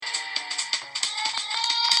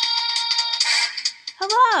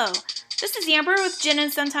Hello, this is Amber with Gin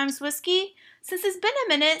and Sometimes Whiskey. Since it's been a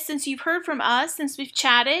minute since you've heard from us, since we've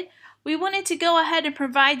chatted, we wanted to go ahead and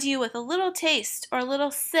provide you with a little taste, or a little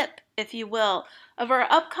sip, if you will, of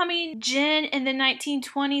our upcoming Gin in the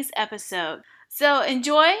 1920s episode. So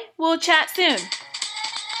enjoy, we'll chat soon.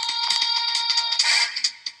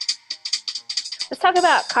 Let's talk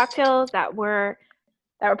about cocktails that were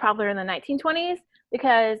popular in the 1920s,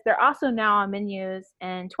 because they're also now on menus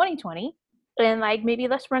in 2020. And maybe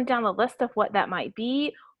let's run down the list of what that might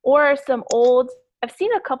be, or some old. I've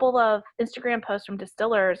seen a couple of Instagram posts from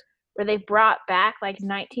distillers where they brought back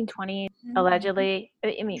 1920s, allegedly.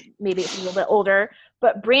 I mean, maybe it's a little bit older,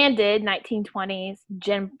 but branded 1920s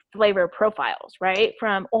gin flavor profiles, right?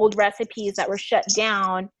 From old recipes that were shut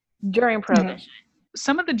down during Prohibition.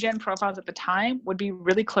 Some of the gin profiles at the time would be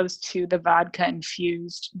really close to the vodka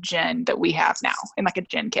infused gin that we have now in a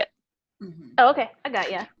gin kit. Mm-hmm. Oh, okay. I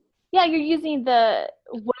got you. Yeah, you're using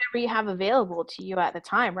whatever you have available to you at the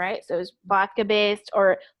time, right? So it's vodka based,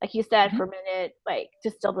 or like you said, fermented,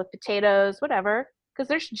 distilled with potatoes, whatever. Because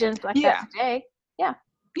there's gins that today. Yeah.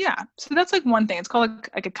 Yeah. So that's one thing. It's called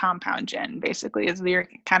a compound gin, basically, is you're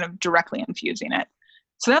kind of directly infusing it.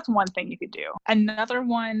 So that's one thing you could do. Another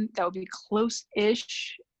one that would be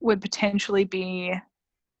close-ish would potentially be,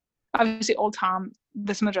 obviously, Old Tom.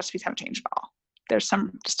 Some of the recipes haven't changed at all. There's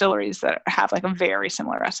some distilleries that have a very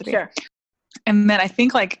similar recipe. Sure. And then I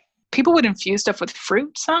think people would infuse stuff with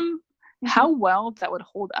fruit some. Mm-hmm. How well that would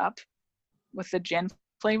hold up with the gin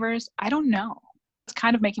flavors, I don't know. It's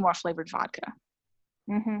kind of making more flavored vodka.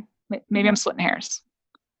 Mm-hmm. Maybe I'm splitting hairs.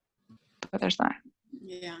 But there's that.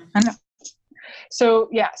 Yeah. I don't know. So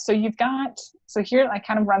you've got, here I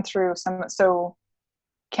kind of run through some. So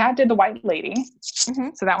Kat did the White Lady. Mm-hmm.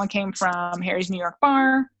 So that one came from Harry's New York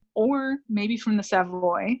Bar, or maybe from the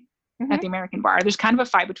Savoy at the American Bar. There's kind of a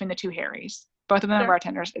fight between the two Harrys. Both of them are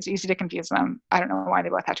bartenders. It's easy to confuse them. I don't know why they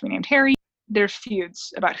both have to be named Harry. There's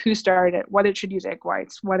feuds about who started it, whether it should use egg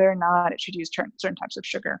whites, whether or not it should use certain types of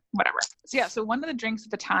sugar, whatever. So one of the drinks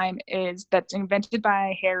at the time that's invented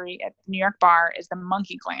by Harry at the New York Bar is the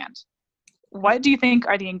monkey gland. What do you think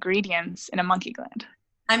are the ingredients in a monkey gland?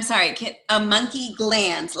 I'm sorry, a monkey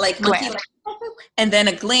gland, monkey, and then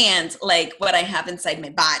a gland like what I have inside my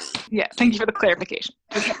body. Yeah, thank you for the clarification.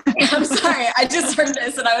 Okay. I'm sorry, I just heard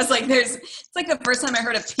this and I was like, it's the first time I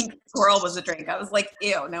heard a pink squirrel was a drink. I was like,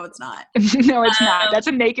 ew, no, it's not. No, it's not. That's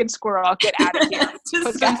a naked squirrel. Get out of here.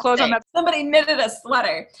 Put some clothes on that. Somebody knitted a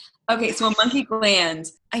sweater. Okay, so a monkey gland.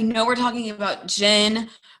 I know we're talking about gin,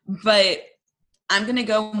 but I'm going to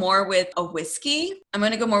go more with a whiskey. I'm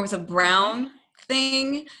going to go more with a brown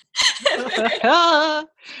thing.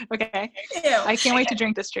 Okay. Ew. I can't wait to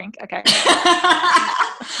drink this drink. Okay.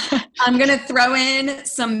 I'm going to throw in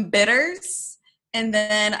some bitters. And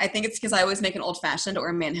then I think it's because I always make an old fashioned or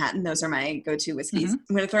a Manhattan. Those are my go-to whiskeys. Mm-hmm.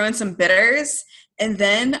 I'm going to throw in some bitters. And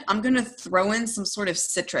then I'm going to throw in some sort of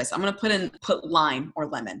citrus. I'm going to put lime or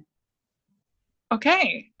lemon.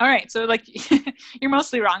 Okay. All right. So you're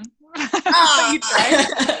mostly wrong. You tried.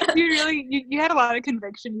 You had a lot of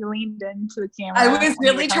conviction. You leaned into the camera. I was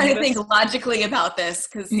really trying to think logically about this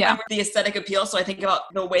because the aesthetic appeal. So I think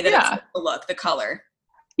about the way that it's supposed to look, the color.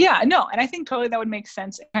 Yeah, no, and I think totally that would make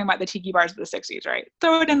sense talking about the tiki bars of the 60s, right?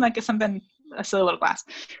 Throw it in a silly little glass.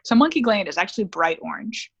 So monkey gland is actually bright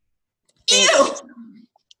orange. Ew!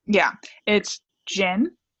 It's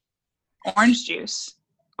gin, orange juice,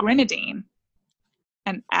 grenadine,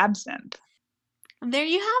 and absinthe. And there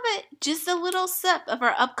you have it, just a little sip of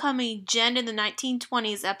our upcoming Gin in the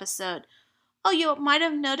 1920s episode. Oh, you might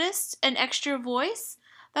have noticed an extra voice?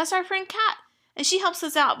 That's our friend Kat, and she helps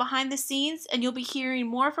us out behind the scenes, and you'll be hearing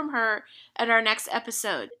more from her at our next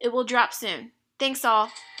episode. It will drop soon. Thanks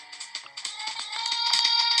all.